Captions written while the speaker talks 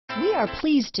We are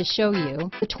pleased to show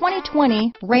you the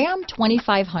 2020 Ram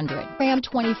 2500. Ram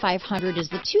 2500 is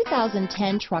the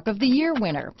 2010 Truck of the Year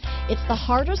winner. It's the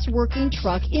hardest working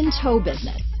truck in tow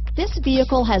business. This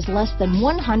vehicle has less than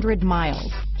 100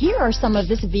 miles. Here are some of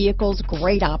this vehicle's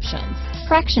great options: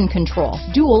 traction control,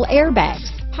 dual airbags,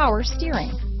 power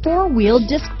steering, four-wheel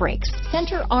disc brakes,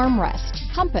 center armrest,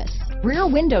 compass, rear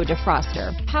window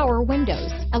defroster, power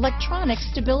windows, electronic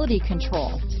stability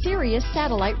control, Sirius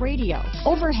satellite radio,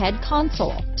 overhead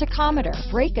console, tachometer,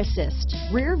 brake assist,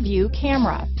 rear view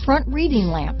camera, front reading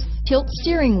lamps, tilt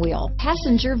steering wheel,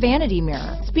 passenger vanity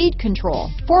mirror, speed control,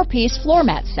 4-piece floor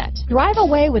mat set. Drive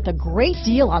away with a great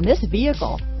deal on this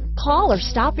vehicle. Call or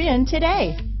stop in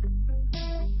today.